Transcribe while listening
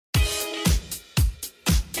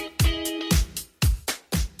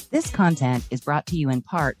This content is brought to you in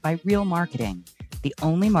part by Real Marketing, the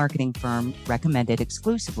only marketing firm recommended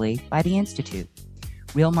exclusively by the Institute.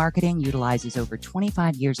 Real Marketing utilizes over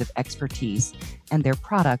 25 years of expertise, and their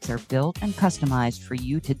products are built and customized for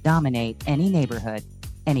you to dominate any neighborhood,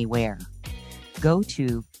 anywhere. Go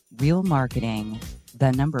to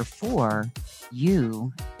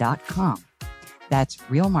realmarketing4u.com. That's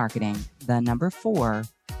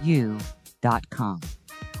realmarketing4u.com.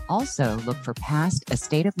 Also, look for past A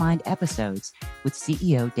State of Mind episodes with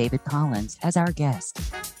CEO David Collins as our guest.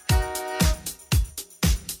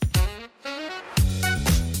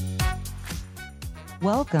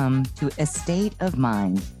 Welcome to A State of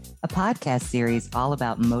Mind, a podcast series all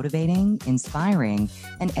about motivating, inspiring,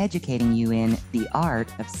 and educating you in the art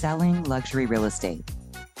of selling luxury real estate.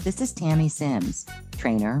 This is Tammy Sims,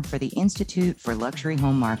 trainer for the Institute for Luxury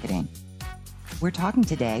Home Marketing. We're talking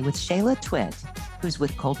today with Shayla Twitt, who's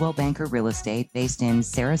with Coldwell Banker Real Estate based in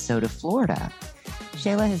Sarasota, Florida.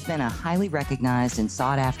 Shayla has been a highly recognized and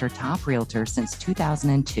sought-after top realtor since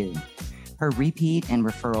 2002. Her repeat and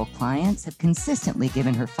referral clients have consistently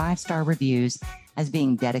given her 5-star reviews as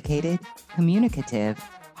being dedicated, communicative,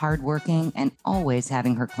 hardworking, and always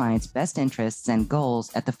having her clients' best interests and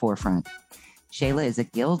goals at the forefront. Shayla is a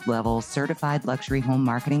Guild-level certified luxury home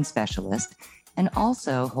marketing specialist and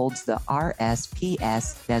also holds the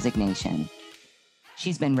RSPS designation.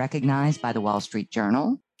 She's been recognized by the Wall Street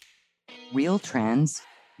Journal, Real Trends,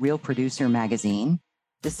 Real Producer Magazine,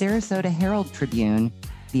 the Sarasota Herald Tribune,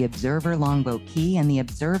 the Observer Longboat Key, and the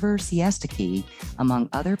Observer Siesta Key, among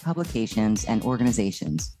other publications and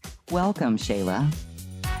organizations. Welcome, Shayla.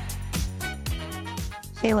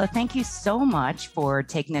 Shayla, thank you so much for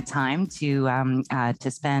taking the time to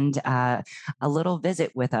spend a little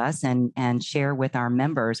visit with us and share with our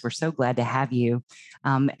members. We're so glad to have you.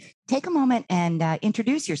 Take a moment and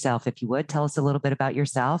introduce yourself, if you would. Tell us a little bit about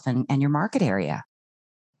yourself and your market area.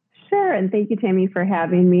 Sure. And thank you, Tammy, for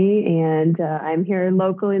having me. And I'm here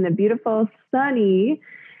locally in the beautiful, sunny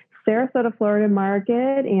Sarasota, Florida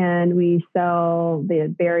market. And we sell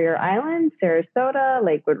the Barrier Island, Sarasota,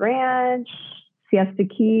 Lakewood Ranch, Siesta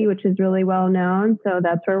Key, which is really well known. So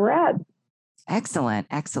that's where we're at. Excellent.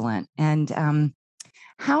 Excellent. And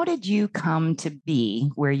how did you come to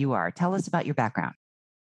be where you are? Tell us about your background.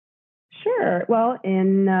 Sure. Well,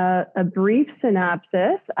 in a brief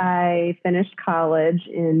synopsis, I finished college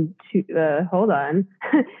in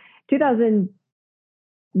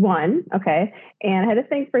 2001. Okay. And I had to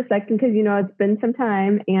think for a second because, it's been some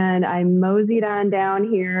time, and I moseyed on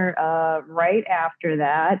down here right after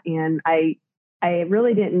that. And I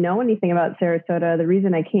really didn't know anything about Sarasota. The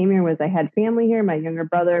reason I came here was I had family here. My younger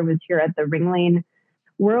brother was here at the Ringling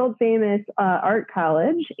world famous art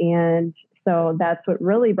college. And so that's what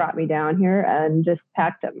really brought me down here, and just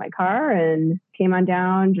packed up my car and came on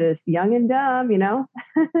down, just young and dumb,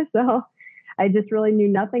 So I just really knew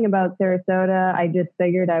nothing about Sarasota. I just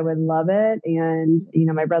figured I would love it. And,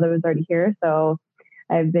 my brother was already here, so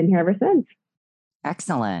I've been here ever since.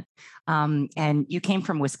 Excellent. And you came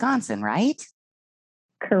from Wisconsin, right?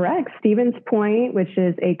 Correct. Stevens Point, which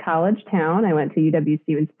is a college town. I went to UW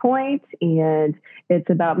Stevens Point, and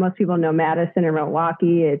it's about, most people know Madison or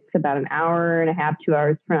Milwaukee. It's about an hour and a half, 2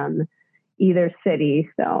 hours from either city.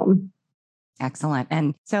 So excellent.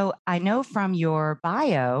 And so I know from your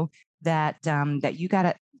bio that you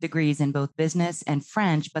got degrees in both business and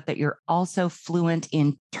French, but that you're also fluent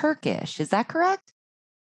in Turkish. Is that correct?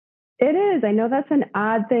 It is. I know that's an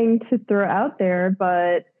odd thing to throw out there,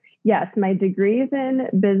 but yes, my degree is in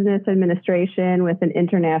business administration with an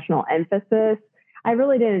international emphasis. I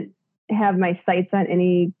really didn't have my sights on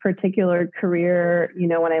any particular career,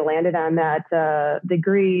 when I landed on that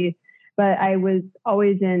degree, but I was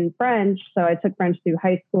always in French. So I took French through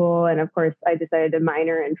high school. And of course, I decided to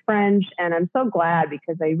minor in French. And I'm so glad,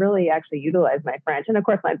 because I really actually utilized my French and, of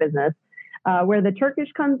course, my business. Where the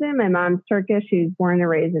Turkish comes in, my mom's Turkish. She was born and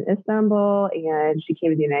raised in Istanbul, and she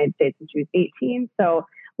came to the United States when she was 18. So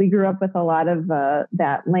we grew up with a lot of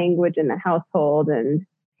that language in the household. And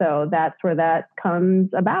so that's where that comes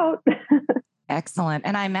about. Excellent.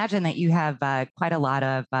 And I imagine that you have quite a lot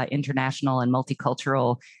of international and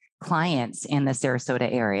multicultural clients in the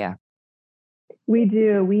Sarasota area. We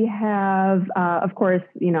do. We have, of course,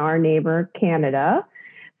 our neighbor, Canada.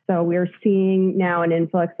 So we're seeing now an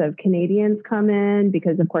influx of Canadians come in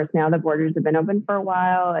because, of course, now the borders have been open for a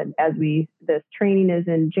while. And this training is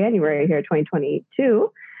in January here,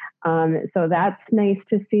 2022. So that's nice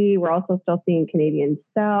to see. We're also still seeing Canadians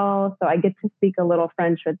sell. So I get to speak a little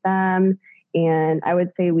French with them. And I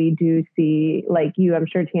would say we do see, like you, I'm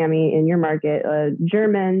sure, Tammy, in your market,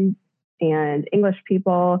 Germans and English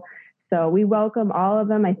people. So we welcome all of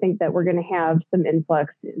them. I think that we're going to have some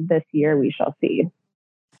influx this year. We shall see.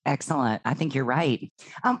 Excellent. I think you're right.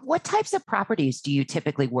 What types of properties do you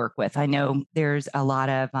typically work with? I know there's a lot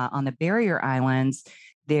of, on the barrier islands,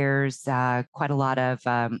 there's quite a lot of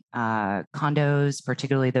condos,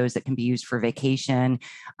 particularly those that can be used for vacation.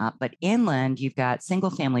 But inland, you've got single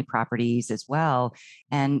family properties as well.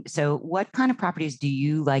 And so, what kind of properties do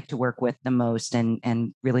you like to work with the most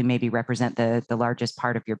and really maybe represent the largest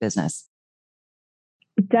part of your business?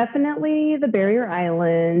 Definitely the barrier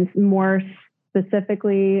islands, more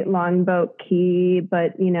specifically Longboat Key,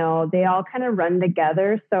 but they all kind of run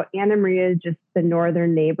together. So Anna Maria is just the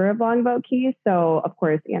northern neighbor of Longboat Key. So of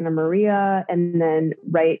course Anna Maria, and then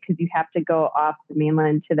right, because you have to go off the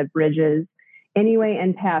mainland to the bridges anyway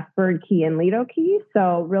and past Bird Key and Lido Key.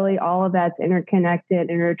 So really all of that's interconnected,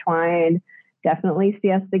 intertwined. Definitely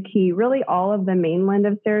Siesta Key, really all of the mainland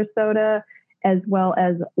of Sarasota, as well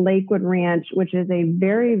as Lakewood Ranch, which is a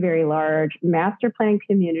very, very large master plan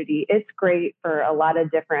community. It's great for a lot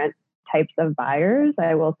of different types of buyers,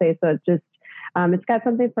 I will say. So it's got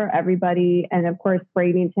something for everybody. And of course,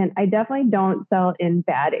 Bradenton, I definitely don't sell in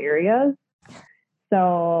bad areas.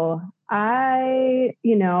 So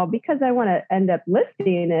because I want to end up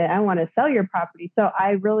listing it, I want to sell your property. So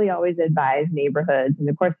I really always advise neighborhoods. And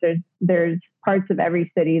of course, there's parts of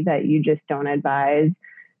every city that you just don't advise.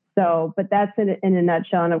 So, but that's in a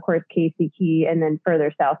nutshell. And of course, Casey Key, and then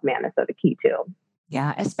further south, Manasota Key too.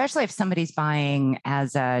 Yeah, especially if somebody's buying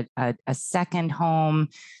as a second home,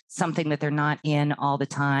 something that they're not in all the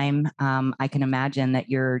time. I can imagine that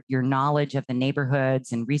your knowledge of the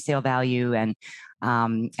neighborhoods and resale value and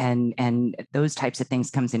those types of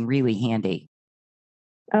things comes in really handy.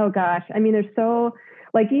 Oh gosh, I mean, there's so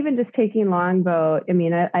even just taking Longboat. I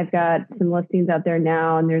mean, I've got some listings out there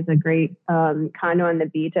now, and there's a great condo on the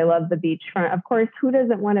beach. I love the beachfront. Of course, who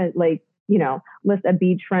doesn't want to list a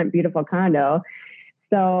beachfront beautiful condo?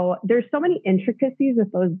 So there's so many intricacies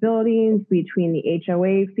with those buildings between the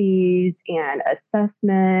HOA fees and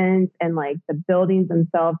assessments and the buildings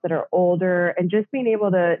themselves that are older, and just being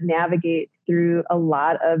able to navigate through a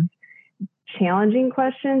lot of challenging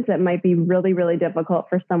questions that might be really, really difficult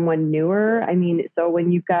for someone newer. I mean, so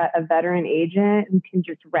when you've got a veteran agent who can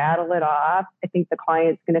just rattle it off, I think the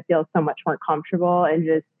client's going to feel so much more comfortable and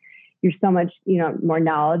just you're so much, more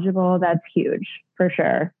knowledgeable. That's huge for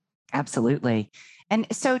sure. Absolutely. And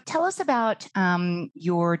so tell us about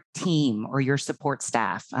your team or your support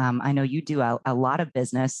staff. I know you do a lot of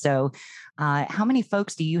business. So how many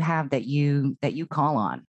folks do you have that you call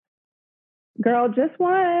on? Girl, just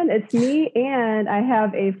one. It's me, and I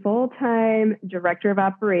have a full-time director of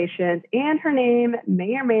operations, and her name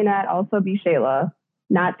may or may not also be Shayla,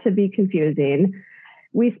 not to be confusing.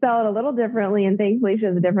 We spell it a little differently, and thankfully she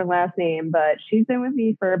has a different last name, but she's been with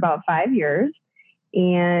me for about 5 years.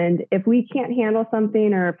 And if we can't handle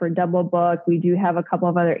something or if we're double booked, we do have a couple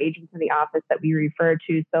of other agents in the office that we refer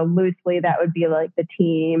to. So loosely, that would be the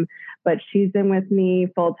team. But she's been with me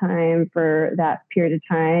full time for that period of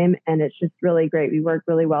time. And it's just really great. We work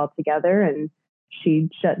really well together. And she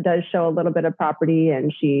does show a little bit of property,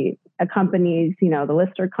 and she accompanies, the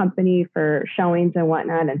lister company for showings and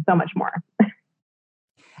whatnot, and so much more.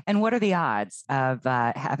 And what are the odds of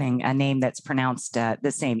having a name that's pronounced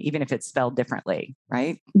the same, even if it's spelled differently,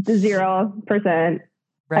 right? 0%,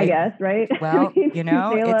 right. I guess, right? Well,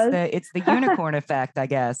 it's the unicorn effect, I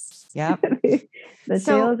guess. Yep. The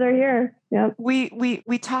sales are here. Yep.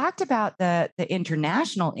 We talked about the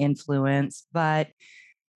international influence, but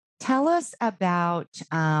tell us about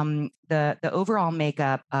the overall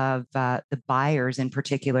makeup of the buyers in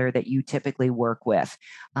particular that you typically work with.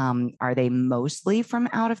 Are they mostly from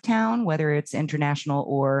out of town, whether it's international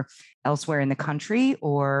or elsewhere in the country,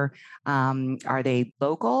 or are they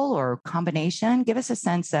local or combination? Give us a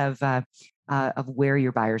sense of where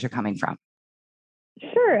your buyers are coming from.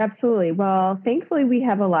 Sure, absolutely. Well, thankfully, we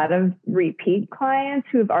have a lot of repeat clients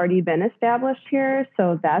who have already been established here.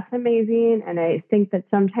 So that's amazing. And I think that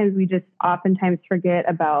sometimes we just oftentimes forget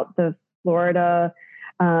about the Florida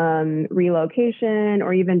relocation,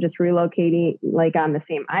 or even just relocating on the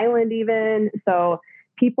same island even. So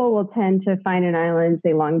people will tend to find an island,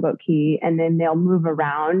 say Longboat Key, and then they'll move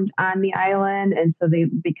around on the island. And so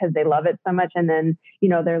because they love it so much, and then,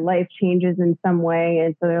 their life changes in some way.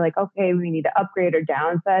 And so they're like, okay, we need to upgrade or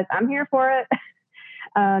downsize. I'm here for it.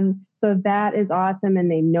 So that is awesome.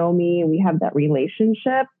 And they know me, and we have that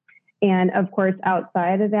relationship. And of course,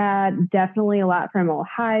 outside of that, definitely a lot from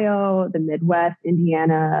Ohio, the Midwest,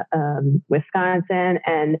 Indiana, Wisconsin.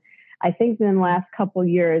 And I think in the last couple of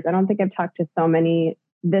years, I don't think I've talked to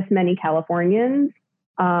this many Californians.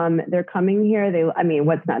 They're coming here. I mean,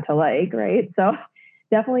 what's not to like, right? So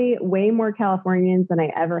definitely way more Californians than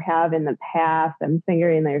I ever have in the past. I'm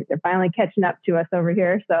figuring they're finally catching up to us over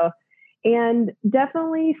here. So, and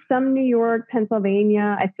definitely some New York,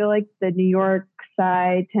 Pennsylvania. I feel like the New York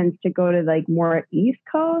side tends to go to like more East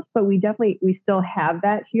Coast, but we still have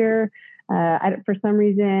that here. For some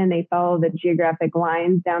reason, they follow the geographic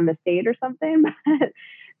lines down the state or something.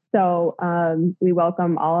 So we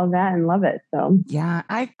welcome all of that and love it. So yeah,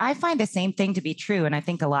 I find the same thing to be true. And I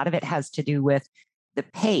think a lot of it has to do with the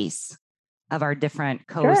pace of our different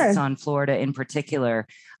coasts sure. on Florida in particular.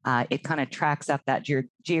 It kind of tracks up that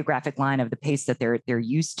geographic line of the pace that they're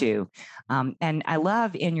used to. And I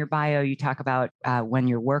love in your bio, you talk about when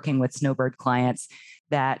you're working with snowbird clients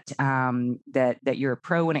that you're a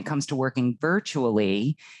pro when it comes to working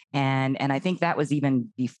virtually. And I think that was even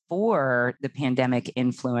before the pandemic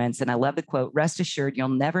influence. And I love the quote, rest assured, you'll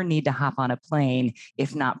never need to hop on a plane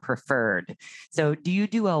if not preferred. So do you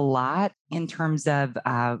do a lot in terms of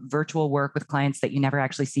virtual work with clients that you never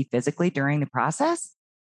actually see physically during the process?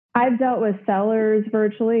 I've dealt with sellers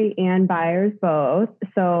virtually and buyers both.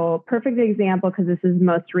 So perfect example, because this is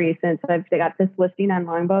most recent. So I've got this listing on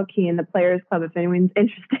Longboat Key in the Players Club if anyone's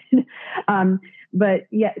interested. But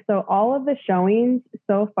yeah, so all of the showings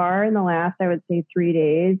so far in the last, I would say 3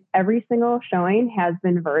 days, every single showing has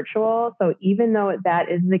been virtual. So even though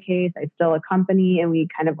that is the case, I still accompany and we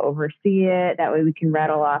kind of oversee it. That way we can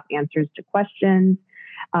rattle off answers to questions.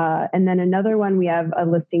 And then another one, we have a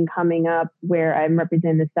listing coming up where I'm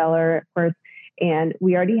representing the seller, of course, and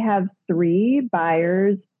we already have 3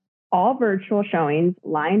 buyers, all virtual showings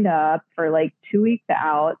lined up for like 2 weeks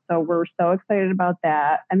out. So we're so excited about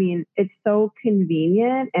that. I mean, it's so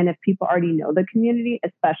convenient. And if people already know the community,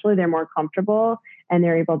 especially, they're more comfortable and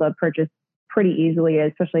they're able to purchase pretty easily,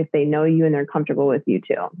 especially if they know you and they're comfortable with you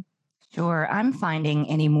too. Sure. I'm finding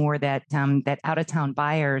anymore that that out of town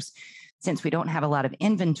buyers, since we don't have a lot of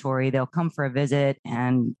inventory, they'll come for a visit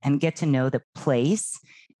and get to know the place,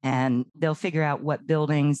 and they'll figure out what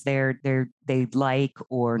buildings they like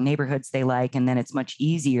or neighborhoods they like, and then it's much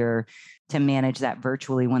easier to manage that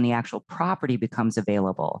virtually when the actual property becomes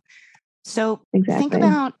available. So Exactly.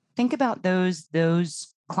 think about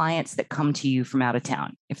those clients that come to you from out of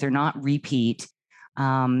town. If they're not repeat,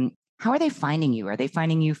 how are they finding you? Are they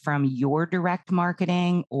finding you from your direct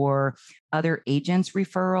marketing or other agents'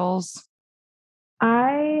 referrals?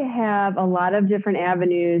 I have a lot of different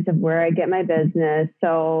avenues of where I get my business.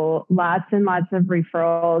 So lots and lots of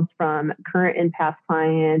referrals from current and past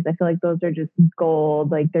clients. I feel like those are just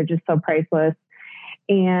gold. Like they're just so priceless.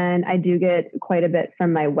 And I do get quite a bit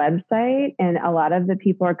from my website. And a lot of the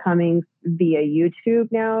people are coming via YouTube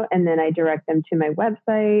now. And then I direct them to my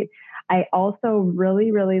website. I also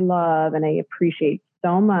really, really love and I appreciate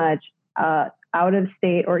so much out of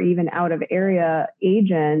state or even out of area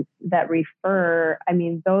agents that refer. I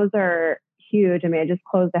mean, those are huge. I mean, I just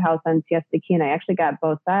closed a house on Siesta Key and I actually got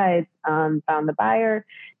both sides, found the buyer.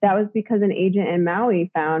 That was because an agent in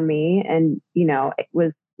Maui found me and, it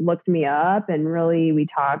was looked me up and really we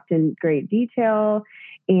talked in great detail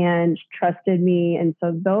and trusted me. And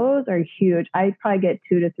so those are huge. I probably get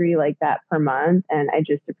 2 to 3 like that per month. And I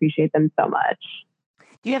just appreciate them so much.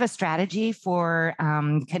 Do you have a strategy for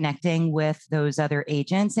connecting with those other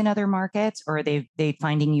agents in other markets, or are they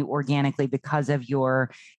finding you organically because of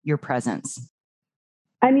your presence?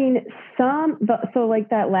 I mean, so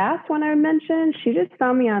like that last one I mentioned, she just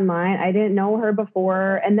found me online. I didn't know her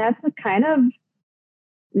before. And that's kind of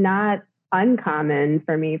not uncommon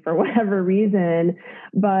for me for whatever reason,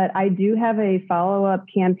 but I do have a follow-up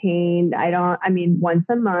campaign. Once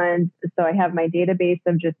a month. So I have my database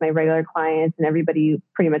of just my regular clients and everybody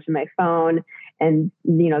pretty much in my phone. And,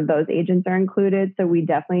 those agents are included. So we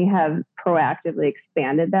definitely have proactively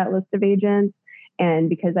expanded that list of agents. And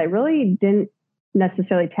because I really didn't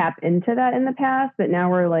necessarily tap into that in the past, but now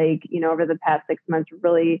we're like, over the past 6 months,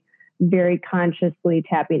 really very consciously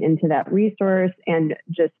tapping into that resource and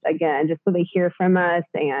just so they hear from us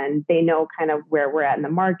and they know kind of where we're at in the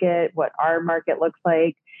market, what our market looks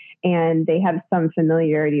like, and they have some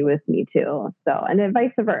familiarity with me too. So, and then vice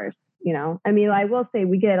versa, I will say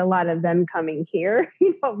we get a lot of them coming here,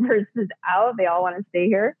 versus out. They all want to stay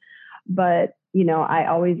here, but, I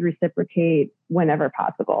always reciprocate whenever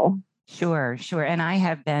possible. Sure, sure. And I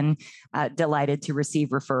have been delighted to receive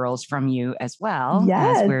referrals from you as well, as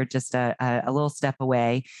Yes. we're just a little step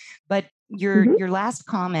away. But Mm-hmm. your last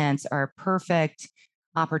comments are a perfect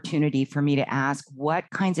opportunity for me to ask, what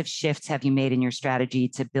kinds of shifts have you made in your strategy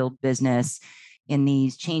to build business in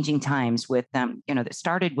these changing times with that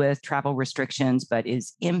started with travel restrictions, but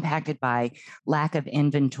is impacted by lack of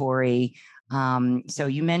inventory. So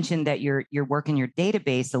you mentioned that you're working your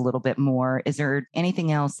database a little bit more. Is there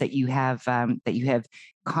anything else that you have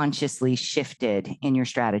consciously shifted in your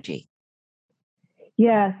strategy?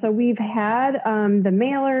 Yeah, so we've had the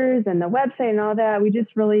mailers and the website and all that. We just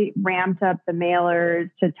really ramped up the mailers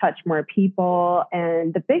to touch more people.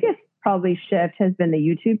 And the biggest probably shift has been the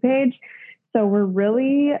YouTube page. So we're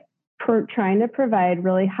really trying to provide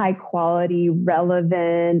really high quality,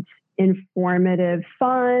 relevant, informative,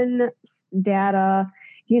 fun data,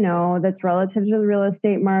 that's relative to the real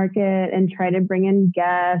estate market, and try to bring in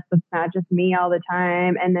guests. It's not just me all the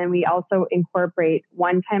time. And then we also incorporate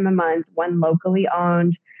one time a month, one locally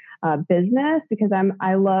owned business, because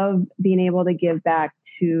I love being able to give back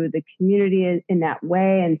to the community in that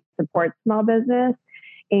way and support small business.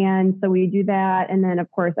 And so we do that. And then of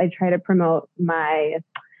course I try to promote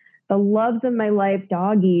the loves of my life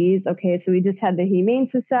doggies. Okay, so we just had the Humane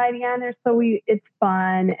Society on there, so it's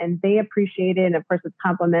fun and they appreciate it. And of course, it's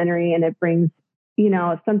complimentary and it brings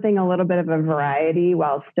something a little bit of a variety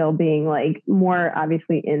while still being like more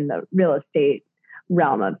obviously in the real estate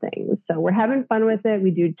realm of things. So we're having fun with it.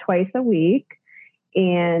 We do twice a week,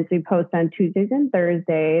 and we post on Tuesdays and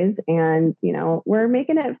Thursdays, and we're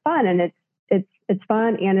making it fun, and it's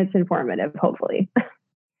fun and it's informative, hopefully.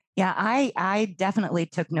 Yeah, I definitely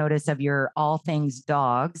took notice of your All Things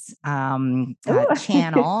Dogs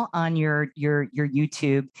channel on your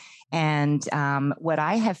YouTube, and what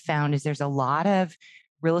I have found is there's a lot of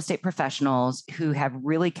real estate professionals who have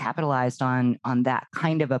really capitalized on that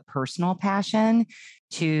kind of a personal passion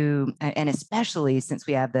and especially since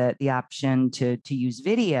we have the option to use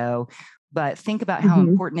video. But think about how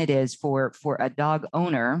important it is for a dog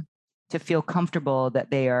owner to feel comfortable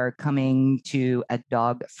that they are coming to a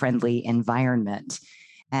dog-friendly environment.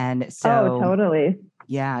 And so, totally.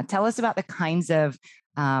 Yeah, tell us about the kinds of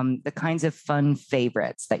fun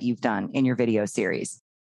favorites that you've done in your video series.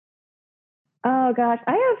 Oh gosh,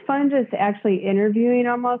 I have fun just actually interviewing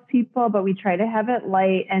almost people, but we try to have it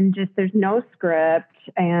light and just there's no script.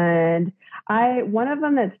 And one of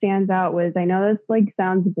them that stands out was, I know this like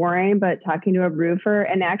sounds boring, but talking to a roofer.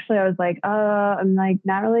 And actually I was like, I'm like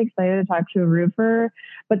not really excited to talk to a roofer.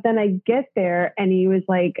 But then I get there and he was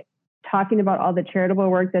like talking about all the charitable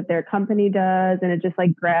work that their company does. And it just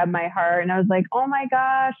like grabbed my heart. And I was like, oh my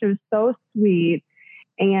gosh, it was so sweet.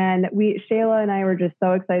 And Shayla and I were just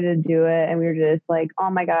so excited to do it. And we were just like,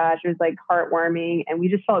 oh my gosh, it was like heartwarming. And we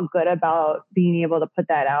just felt good about being able to put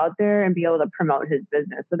that out there and be able to promote his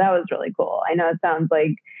business. So that was really cool. I know it sounds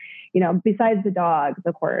like, besides the dogs,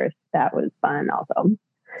 of course, that was fun also.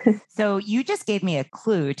 So you just gave me a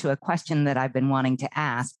clue to a question that I've been wanting to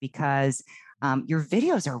ask, because your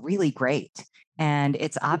videos are really great. And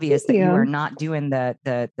it's obvious that you are not doing the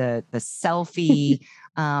selfie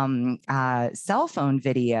cell phone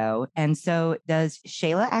video. And so does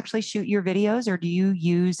Shayla actually shoot your videos, or do you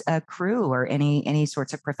use a crew or any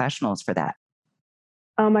sorts of professionals for that?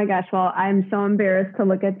 Oh my gosh. Well, I'm so embarrassed to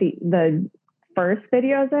look at the first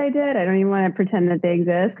videos I did. I don't even want to pretend that they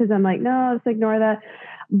exist because I'm like, no, let's ignore that.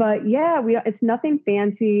 But yeah, it's nothing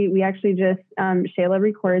fancy. We actually just, Shayla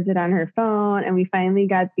records it on her phone, and we finally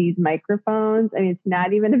got these microphones. I mean, it's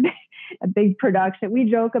not even a big production. We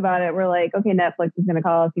joke about it. We're like, okay, Netflix is going to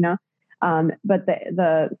call us, but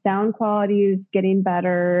the sound quality is getting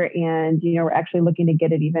better, and, we're actually looking to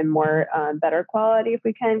get it even more better quality if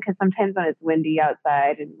we can, because sometimes when it's windy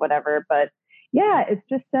outside and whatever, but yeah, it's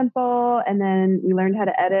just simple. And then we learned how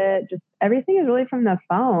to edit. Just everything is really from the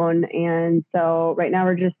phone. And so right now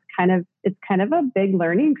it's kind of a big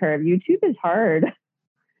learning curve. YouTube is hard.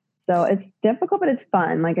 So it's difficult, but it's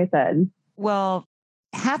fun, like I said. Well,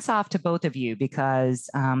 hats off to both of you, because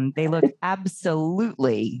they look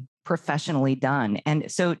absolutely professionally done. And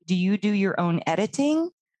so do you do your own editing?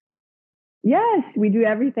 Yes, we do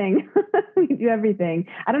everything. We do everything.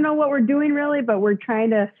 I don't know what we're doing really, but we're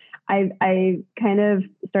trying to, I kind of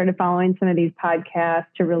started following some of these podcasts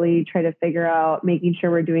to really try to figure out making sure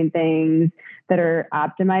we're doing things that are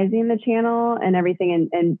optimizing the channel and everything,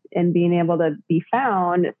 and being able to be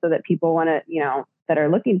found so that people want to, that are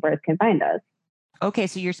looking for us can find us. Okay,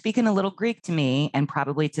 so you're speaking a little Greek to me and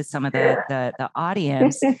probably to some of the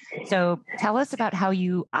audience. So tell us about how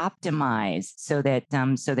you optimize so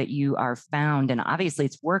that you are found. And obviously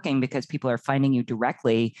it's working because people are finding you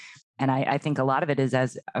directly. And I think a lot of it is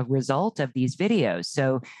as a result of these videos.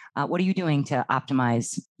 So what are you doing to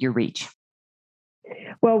optimize your reach?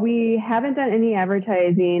 Well, we haven't done any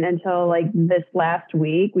advertising until like this last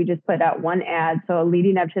week. We just put out one ad. So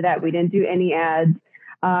leading up to that, we didn't do any ads.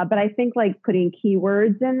 But I think like putting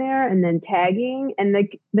keywords in there and then tagging, and the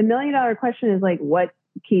 $1 million question is like, what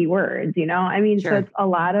keywords, I mean, so Sure. it's a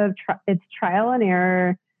lot of, it's trial and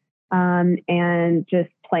error, and just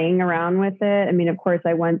playing around with it. I mean, of course,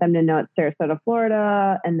 I want them to know it's Sarasota,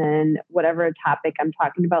 Florida, and then whatever topic I'm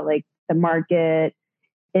talking about, like the market,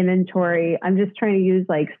 inventory. I'm just trying to use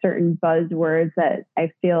like certain buzzwords that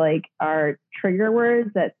I feel like are trigger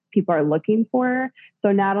words that people are looking for.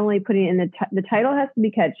 So not only putting in the title has to be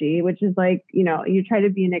catchy, which is like, you try to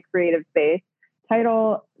be in a creative space.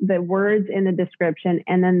 Title, the words in the description,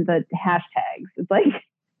 and then the hashtags. It's like,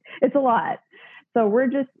 it's a lot. So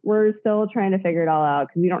we're still trying to figure it all out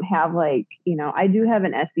because we don't have like, I do have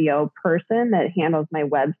an SEO person that handles my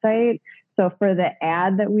website. So for the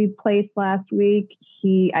ad that we placed last week,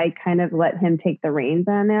 I kind of let him take the reins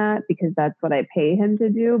on that because that's what I pay him to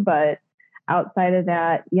do. But outside of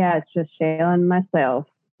that, yeah, it's just Shayla and myself.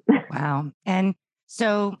 Wow. And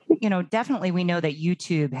so, definitely we know that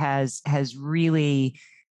YouTube has really,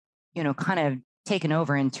 kind of taken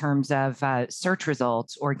over in terms of search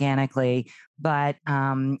results organically. But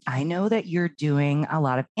I know that you're doing a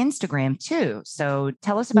lot of Instagram too. So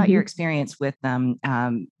tell us about your experience with posting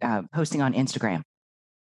on Instagram.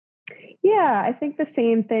 Yeah, I think the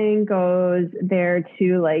same thing goes there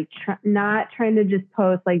too. Like not trying to just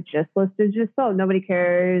post like just listed, just sold. Nobody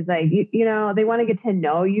cares. Like, they want to get to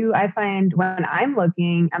know you. I find when I'm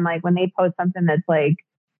looking, I'm like, when they post something that's like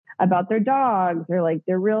about their dogs or like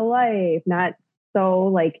their real life, not so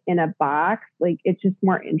like in a box, like it's just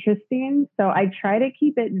more interesting. So I try to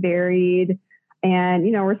keep it varied. And,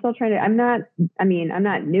 we're still trying to, I'm not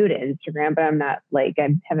new to Instagram, but I'm not like, I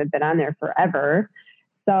haven't been on there forever.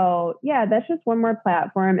 So yeah, that's just one more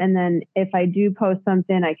platform. And then if I do post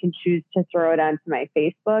something, I can choose to throw it onto my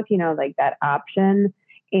Facebook, like that option.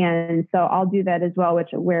 And so I'll do that as well,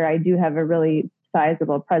 where I do have a really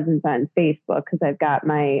sizable presence on Facebook because I've got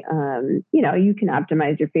my, you can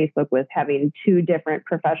optimize your Facebook with having 2 different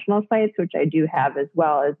professional sites, which I do have as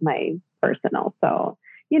well as my personal. So,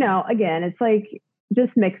 again, it's like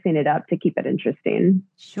just mixing it up to keep it interesting.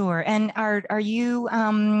 Sure. And are you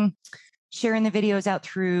sharing the videos out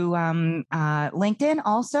through LinkedIn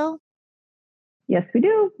also? Yes, we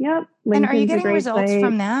do. Yep. LinkedIn's and are you getting results site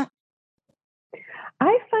from that?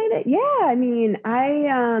 I find it, yeah. I mean,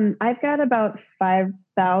 I've got about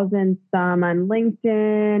 5,000 some on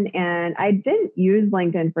LinkedIn, and I didn't use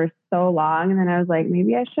LinkedIn for so long, and then I was like,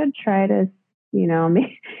 maybe I should try to,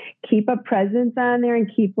 keep a presence on there and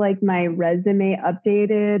keep like my resume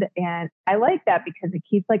updated. And I like that because it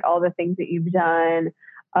keeps like all the things that you've done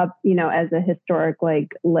up, as a historic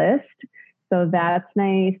like list. So that's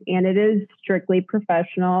nice, and it is strictly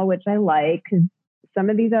professional, which I like because some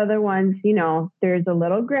of these other ones, there's a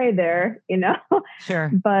little gray there, Sure.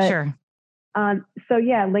 but sure. So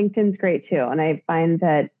yeah, LinkedIn's great too. And I find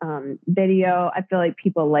that video, I feel like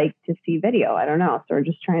people like to see video. I don't know. So we're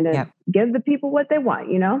just trying to give the people what they want,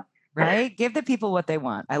 Right? Give the people what they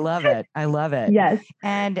want. I love it. I love it. Yes.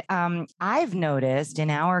 And I've noticed in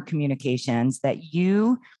our communications that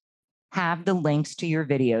you have the links to your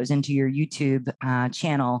videos and to your YouTube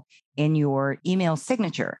channel in your email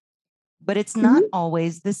signature, but it's not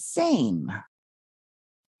always the same.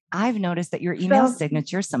 I've noticed that your email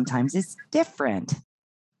signature sometimes is different.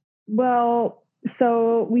 Well,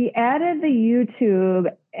 so we added the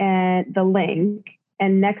YouTube and the link,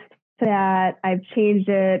 and next to that, I've changed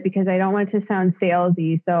it because I don't want it to sound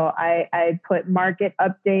salesy. So I put market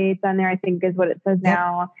updates on there, I think is what it says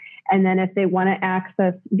now. And then if they want to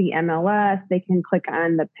access the MLS, they can click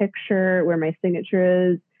on the picture where my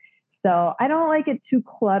signature is. So I don't like it too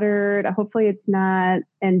cluttered. Hopefully it's not,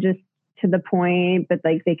 and just to the point, but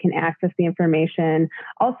like they can access the information.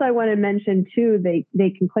 Also, I want to mention too, they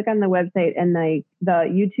can click on the website and the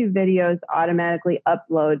YouTube videos automatically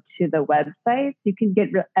upload to the website. You can get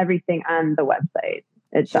everything on the website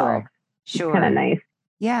itself. Sure. Kind of nice.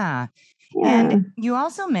 Yeah. And you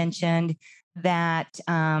also mentioned that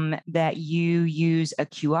that you use a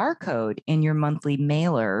QR code in your monthly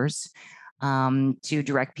mailers to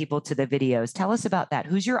direct people to the videos. Tell us about that.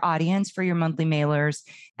 Who's your audience for your monthly mailers,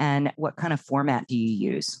 and what kind of format do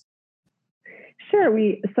you use? Sure.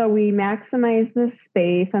 We maximize the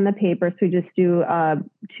space on the paper. So we just do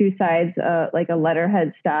 2 sides, like a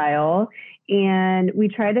letterhead style. And we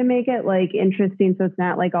try to make it like interesting. So it's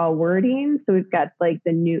not like all wording. So we've got like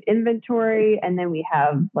the new inventory, and then we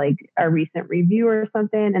have like a recent review or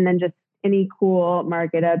something, and then just any cool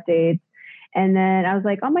market updates. And then I was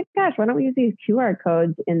like, oh my gosh, why don't we use these QR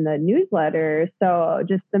codes in the newsletter? So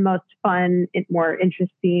just the most fun, more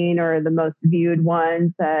interesting, or the most viewed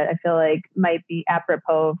ones that I feel like might be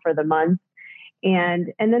apropos for the month.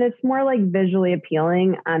 And then it's more like visually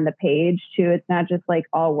appealing on the page too. It's not just like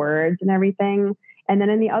all words and everything. And then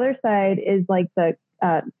on the other side is like the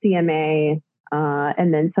CMA,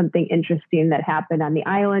 and then something interesting that happened on the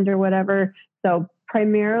island or whatever. So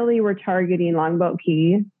primarily we're targeting Longboat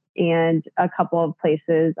Key and a couple of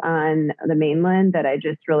places on the mainland that I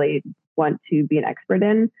just really want to be an expert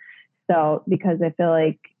in. So because I feel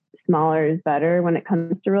like smaller is better when it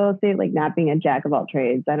comes to real estate, like not being a jack of all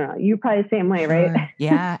trades. I don't know. You probably the same way, Sure. right?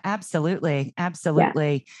 Yeah, absolutely.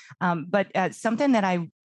 Absolutely. Yeah. But something that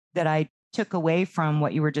I took away from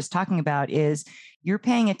what you were just talking about is you're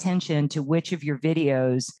paying attention to which of your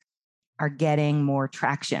videos are getting more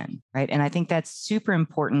traction, right? And I think that's super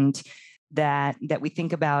important that we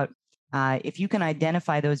think about. If you can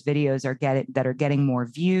identify those videos that are getting more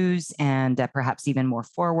views and perhaps even more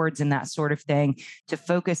forwards and that sort of thing, to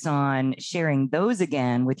focus on sharing those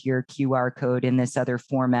again with your QR code in this other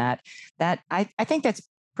format, that I think that's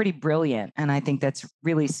pretty brilliant. And I think that's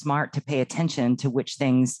really smart to pay attention to which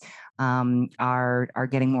things are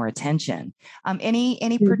getting more attention.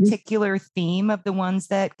 Any particular theme of the ones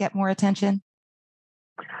that get more attention?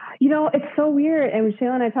 It's so weird. And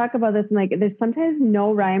Shayla and I talk about this, and like, there's sometimes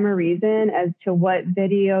no rhyme or reason as to what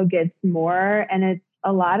video gets more. And it's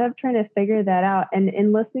a lot of trying to figure that out. And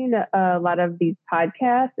in listening to a lot of these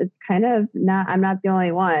podcasts, it's kind of not, I'm not the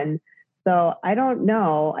only one. So I don't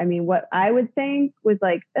know. I mean, what I would think was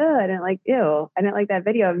like, I didn't like that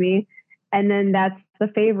video of me. And then that's the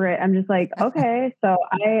favorite. I'm just like, okay. So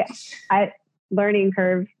I learning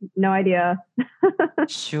curve, no idea.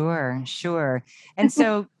 Sure. And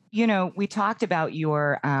so, we talked about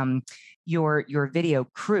your video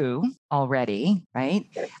crew already, right?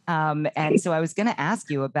 And so I was going to ask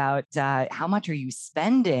you about how much are you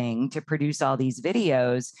spending to produce all these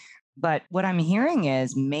videos? But what I'm hearing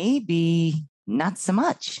is maybe not so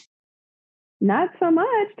much. Not so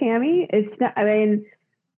much, Tammy. It's not, I mean,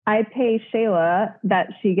 I pay Shayla that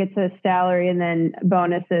she gets a salary and then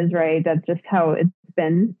bonuses, right? That's just how it's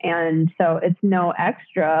been. And so it's no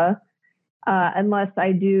extra unless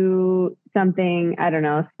I do something, I don't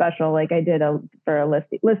know, special, like I did for a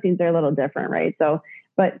listing. Listings are a little different, right? So,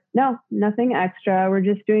 but no, nothing extra. We're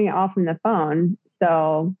just doing it all from the phone.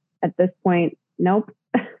 So at this point, nope.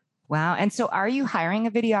 Wow. And so are you hiring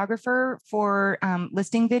a videographer for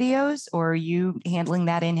listing videos, or are you handling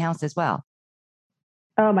that in-house as well?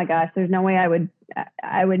 Oh my gosh, there's no way I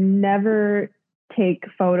would never take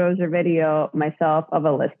photos or video myself of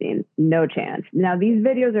a listing. No chance. Now these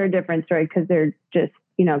videos are a different story because they're just,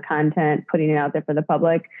 content, putting it out there for the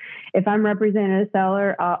public. If I'm representing a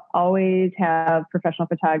seller, I'll always have professional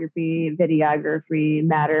photography, videography,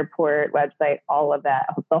 Matterport, website, all of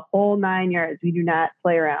that, the whole 9 yards. We do not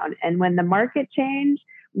play around. And when the market changed,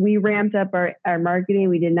 we ramped up our marketing.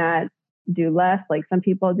 We did not do less like some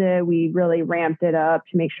people did. We really ramped it up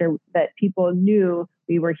to make sure that people knew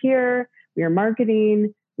we were here, we were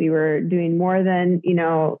marketing, we were doing more than,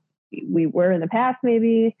 we were in the past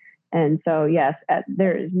maybe. And so, yes,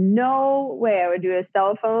 there is no way I would do a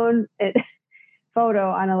cell phone photo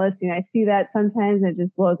on a listing. I see that sometimes, it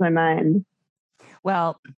just blows my mind.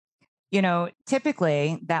 Well,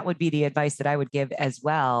 typically that would be the advice that I would give as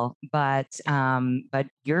well. But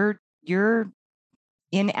your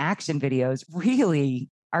in action videos really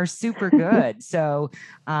are super good. So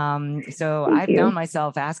I found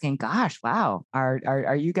myself asking, gosh, wow,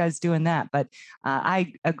 are you guys doing that? But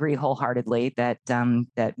I agree wholeheartedly that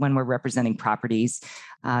when we're representing properties,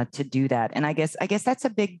 to do that. And I guess that's a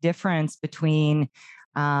big difference between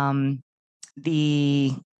the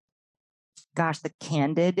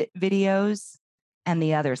candid videos and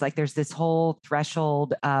the others. Like there's this whole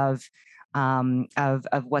threshold of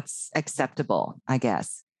what's acceptable, I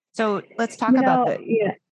guess. So let's talk about that.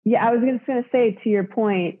 Yeah. I was just going to say, to your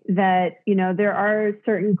point, that, there are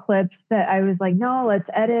certain clips that I was like, no, let's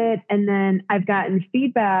edit. And then I've gotten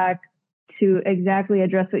feedback to exactly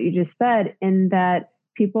address what you just said, in that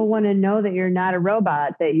people want to know that you're not a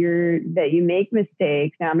robot, that you make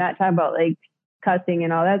mistakes. Now, I'm not talking about like cussing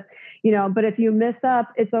and all that, but if you mess up,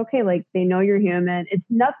 it's okay. Like, they know you're human. It's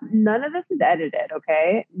not, none of this is edited.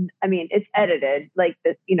 Okay. I mean, it's edited like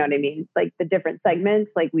this, you know what I mean? Like the different segments,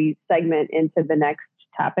 like we segment into the next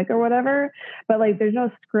topic or whatever, but like there's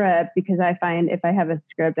no script, because I find if I have a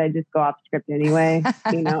script, I just go off script anyway,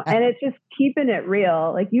 and it's just keeping it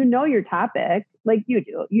real. Like, your topic, like you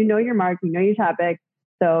do, your mark, your topic.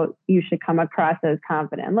 So you should come across as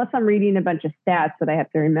confident, unless I'm reading a bunch of stats that I have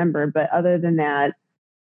to remember. But other than that,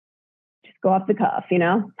 just go off the cuff,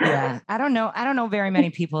 Yeah. I don't know very many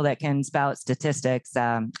people that can spout statistics,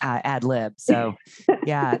 ad lib. So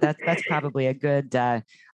yeah, that's probably a good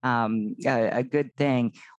a good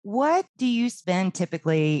thing. What do you spend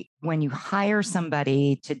typically when you hire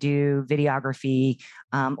somebody to do videography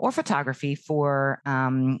or photography for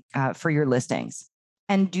your listings?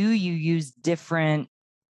 And do you use different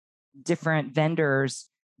vendors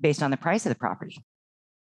based on the price of the property?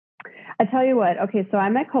 I tell you what. Okay, so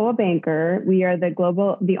I'm at Coldwell Banker. We are the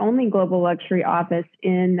only global luxury office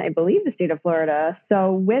in, I believe, the state of Florida.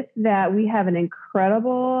 So with that, we have an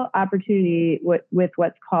incredible opportunity with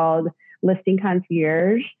what's called listing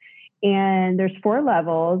concierge. And there's 4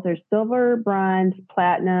 levels. There's silver, bronze,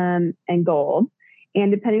 platinum, and gold.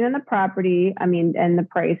 And depending on the property, and the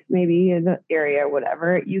price, maybe the area,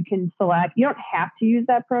 whatever, you can select. You don't have to use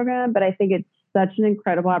that program, but I think it's such an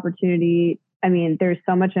incredible opportunity. There's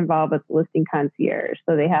so much involved with listing concierge.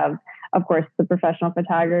 So they have, of course, the professional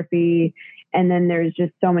photography, and then there's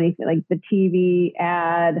just so many, like the TV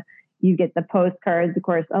ad, you get the postcards, of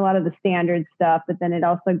course, a lot of the standard stuff, but then it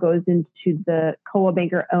also goes into the Coldwell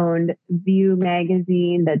Banker owned View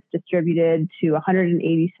magazine that's distributed to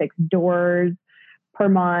 186 doors per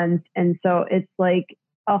month. And so it's like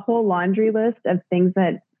a whole laundry list of things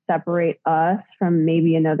that separate us from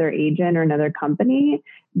maybe another agent or another company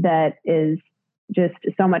that is just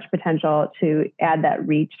so much potential to add that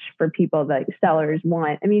reach for people that sellers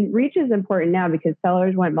want. Reach is important now because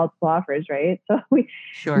sellers want multiple offers, right? So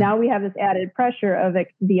now we have this added pressure of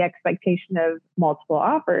the expectation of multiple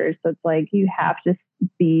offers. So it's like you have to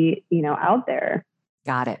be, out there.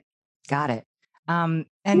 Got it.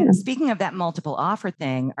 Speaking of that multiple offer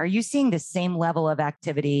thing, are you seeing the same level of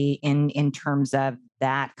activity in terms of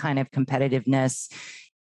that kind of competitiveness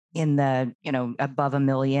in the, above $1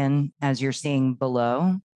 million as you're seeing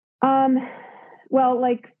below? Well,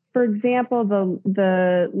 like for example,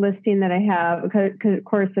 the listing that I have, because of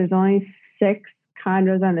course there's only 6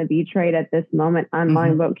 condos on the beach right at this moment on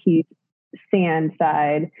Longboat Key sand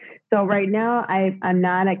side. So right now I'm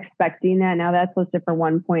not expecting that. Now that's listed for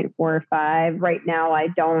 1.45. Right now I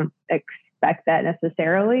don't expect that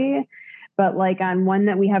necessarily. But like on one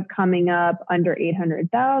that we have coming up under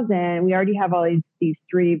 800,000, we already have all these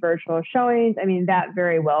 3 virtual showings. That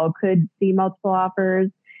very well could see multiple offers.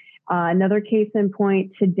 Another case in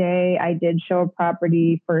point today, I did show a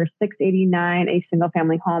property for 689, a single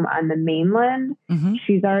family home on the mainland.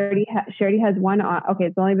 She already has one. Okay,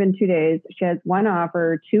 it's only been 2 days. She has 1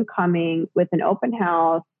 offer, 2 coming with an open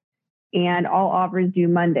house, and all offers due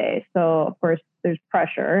Monday. So of course there's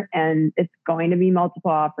pressure, and it's going to be multiple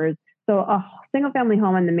offers. So a single family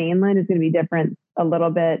home on the mainland is going to be different a little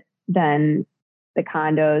bit than the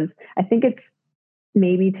condos. I think it's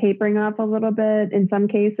maybe tapering off a little bit in some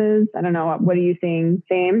cases. I don't know. What are you seeing?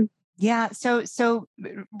 Same? Yeah. So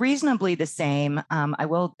reasonably the same. I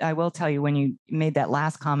will tell you, when you made that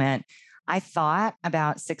last comment, I thought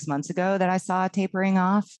about 6 months ago that I saw a tapering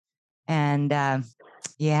off, and not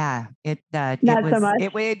so much.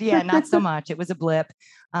 Not so much. It was a blip.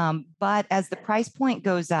 But as the price point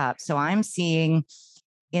goes up, so I'm seeing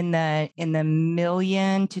in the $1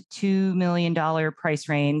 million to $2 million price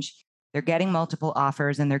range, they're getting multiple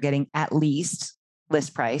offers and they're getting at least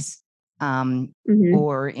list price,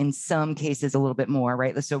 or in some cases a little bit more,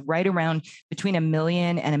 right? So right around between $1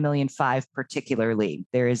 million and $1.5 million, particularly,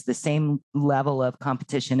 there is the same level of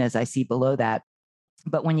competition as I see below that.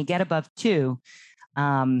 But when you get above 2,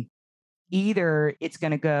 either it's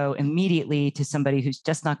going to go immediately to somebody who's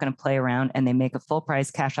just not going to play around and they make a full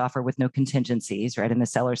price cash offer with no contingencies, right? And the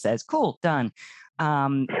seller says, cool, done.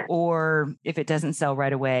 Or if it doesn't sell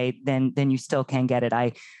right away, then you still can get it.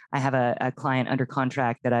 I have a client under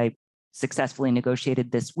contract that I successfully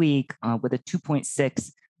negotiated this week with a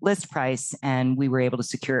 2.6 list price, and we were able to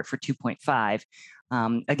secure it for 2.5.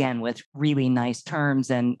 Again, with really nice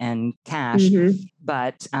terms and cash,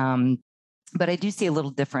 but I do see a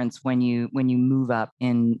little difference when you move up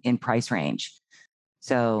in price range.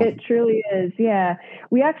 So it truly is. Yeah.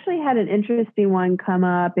 We actually had an interesting one come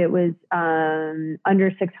up. It was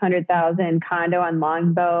under 600,000 condo on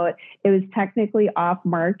Longboat. It was technically off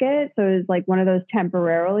market. So it was like one of those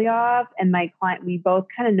temporarily off. And my client, we both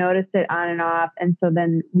kind of noticed it on and off. And so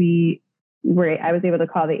then I was able to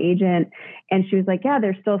call the agent, and she was like, yeah,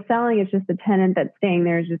 they're still selling. It's just the tenant that's staying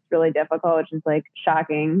there is just really difficult, which is like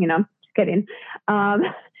shocking, just kidding.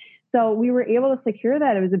 So we were able to secure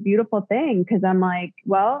that. It was a beautiful thing, because I'm like,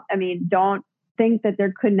 well, don't think that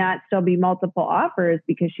there could not still be multiple offers,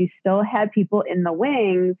 because she still had people in the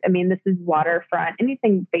wings. This is waterfront.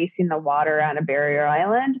 Anything facing the water on a barrier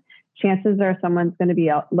island, chances are someone's going to be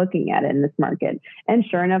out looking at it in this market. And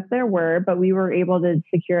sure enough, there were, but we were able to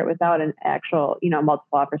secure it without an actual,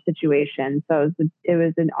 multiple offer situation. So it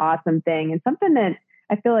was an awesome thing, and something that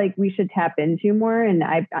I feel like we should tap into more. And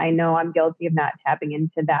I know I'm guilty of not tapping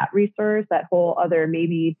into that resource, that whole other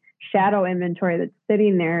maybe shadow inventory that's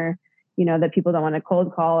sitting there, that people don't want to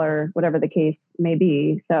cold call or whatever the case may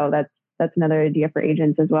be. So that's another idea for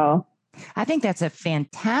agents as well. I think that's a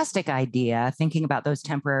fantastic idea, thinking about those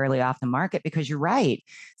temporarily off the market, because you're right.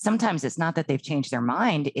 Sometimes it's not that they've changed their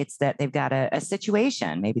mind, it's that they've got a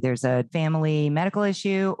situation. Maybe there's a family medical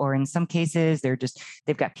issue, or in some cases,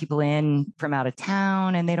 they've got people in from out of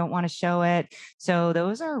town and they don't want to show it. So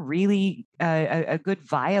those are really a good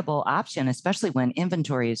viable option, especially when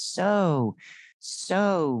inventory is so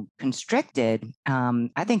constricted.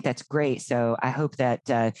 I think that's great. So I hope that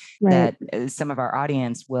Right. some of our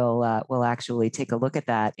audience will actually take a look at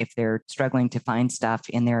that if they're struggling to find stuff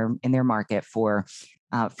in their market for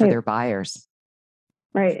their buyers.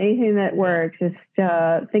 Right. Anything that works,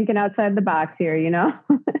 just thinking outside the box here,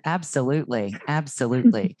 Absolutely,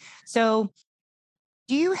 absolutely. So,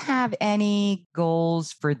 do you have any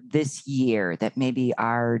goals for this year that maybe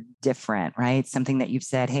are different, right? Something that you've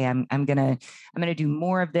said, "Hey, I'm gonna do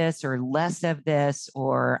more of this or less of this,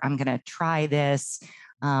 or I'm gonna try this."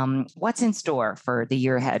 What's in store for the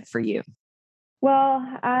year ahead for you? Well,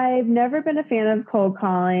 I've never been a fan of cold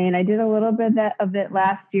calling. I did a little bit of it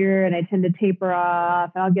last year, and I tend to taper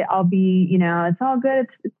off. I'll be, it's all good.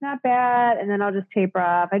 It's not bad, and then I'll just taper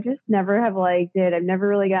off. I just never have liked it. I've never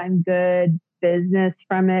really gotten good business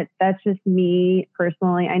from it. That's just me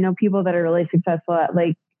personally. I know people that are really successful at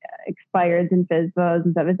like expireds and FSBOs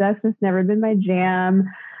and stuff, but that's just never been my jam.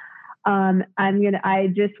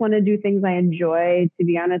 I just want to do things I enjoy. To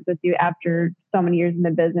be honest with you, after so many years in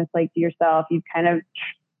the business, like yourself, you've kind of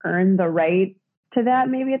earned the right to that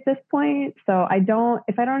maybe at this point. So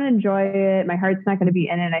if I don't enjoy it, my heart's not going to be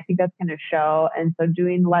in it. I think that's going to show. And so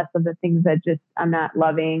doing less of the things that just I'm not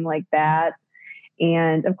loving like that.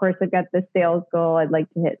 And of course, I've got the sales goal. I'd like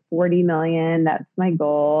to hit 40 million. That's my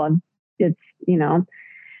goal. It's,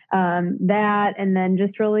 that, and then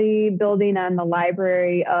just really building on the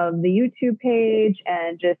library of the YouTube page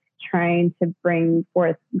and just trying to bring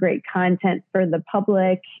forth great content for the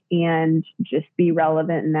public and just be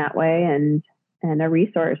relevant in that way and a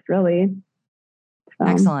resource really.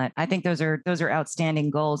 Excellent. I think those are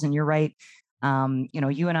outstanding goals, and you're right.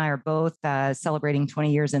 You and I are both celebrating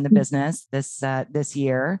 20 years in the business this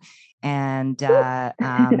year, and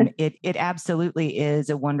it absolutely is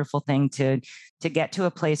a wonderful thing to get to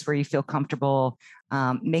a place where you feel comfortable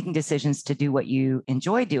making decisions to do what you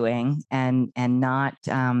enjoy doing, and not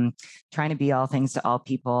trying to be all things to all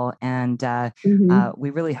people. And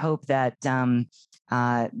we really hope that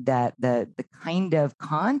that the kind of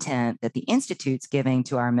content that the Institute's giving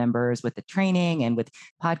to our members with the training and with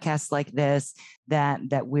podcasts like this,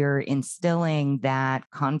 that we're instilling that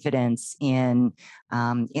confidence in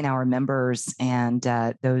our members and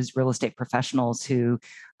those real estate professionals who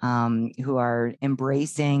are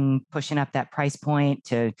embracing pushing up that price point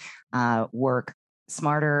to work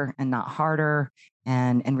smarter and not harder,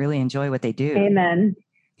 and really enjoy what they do. Amen.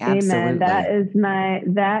 Absolutely.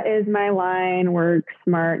 Amen. That is my line. Work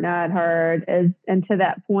smart, not hard. And to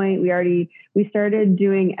that point, we started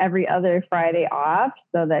doing every other Friday off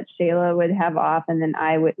so that Shayla would have off and then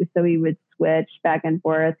we would switch back and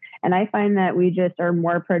forth. And I find that we just are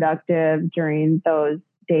more productive during those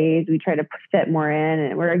days. We try to fit more in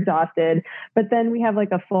and we're exhausted, but then we have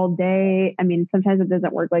like a full day. I mean, sometimes it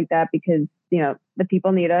doesn't work like that because, the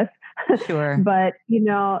people need us. Sure. But,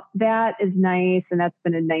 that is nice. And that's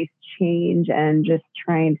been a nice change, and just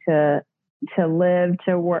trying to live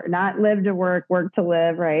to work, not live to work, work to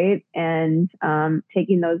live. Right. And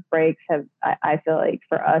taking those breaks I feel like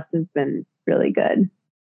for us has been really good.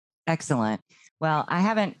 Excellent. Well, I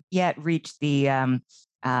haven't yet reached the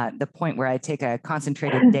point where I take a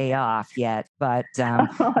concentrated day off yet, but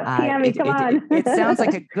Tammy, come on. It sounds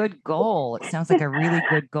like a good goal. It sounds like a really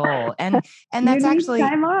good goal, and that's actually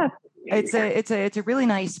time off. It's a really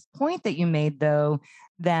nice point that you made, though,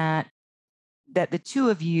 that the two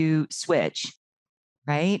of you switch,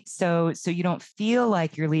 right? So you don't feel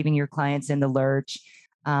like you're leaving your clients in the lurch,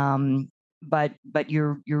 but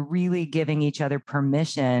you're really giving each other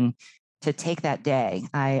permission to take that day.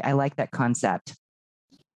 I like that concept.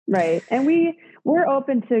 Right. And we're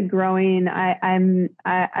open to growing. I'm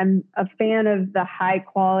a fan of the high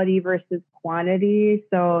quality versus quantity.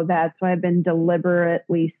 So that's why I've been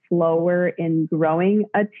deliberately slower in growing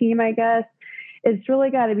a team, I guess. It's really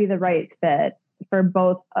got to be the right fit for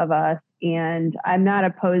both of us. And I'm not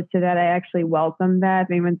opposed to that. I actually welcome that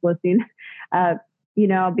if anyone's listening,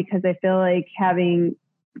 because I feel like having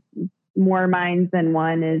more minds than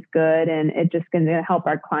one is good, and it's just going to help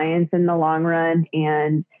our clients in the long run.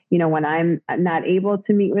 And, when I'm not able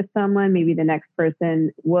to meet with someone, maybe the next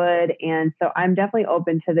person would. And so I'm definitely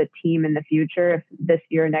open to the team in the future, if this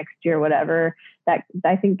year, next year, whatever. That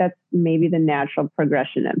I think that's maybe the natural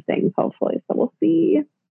progression of things, hopefully. So we'll see.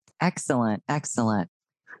 Excellent. Excellent.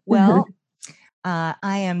 Well, I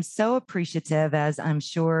am so appreciative, as I'm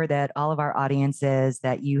sure that all of our audience is,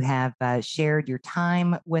 that you have shared your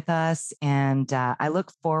time with us, and I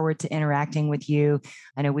look forward to interacting with you.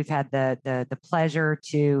 I know we've had the pleasure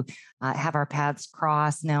to have our paths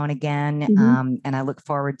cross now and again, and I look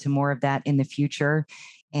forward to more of that in the future.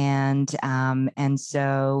 And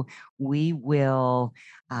so we will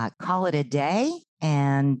call it a day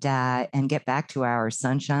and get back to our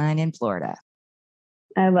sunshine in Florida.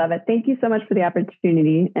 I love it. Thank you so much for the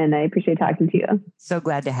opportunity, and I appreciate talking to you. So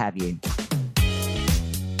glad to have you.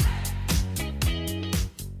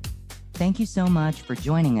 Thank you so much for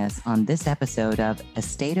joining us on this episode of A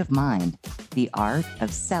State of Mind, the art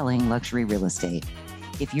of selling luxury real estate.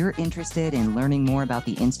 If you're interested in learning more about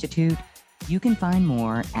the Institute, you can find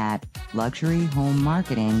more at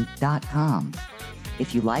luxuryhomemarketing.com.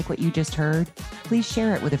 If you like what you just heard, please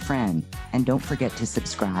share it with a friend, and don't forget to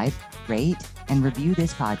subscribe, rate, and review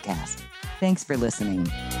this podcast. Thanks for listening.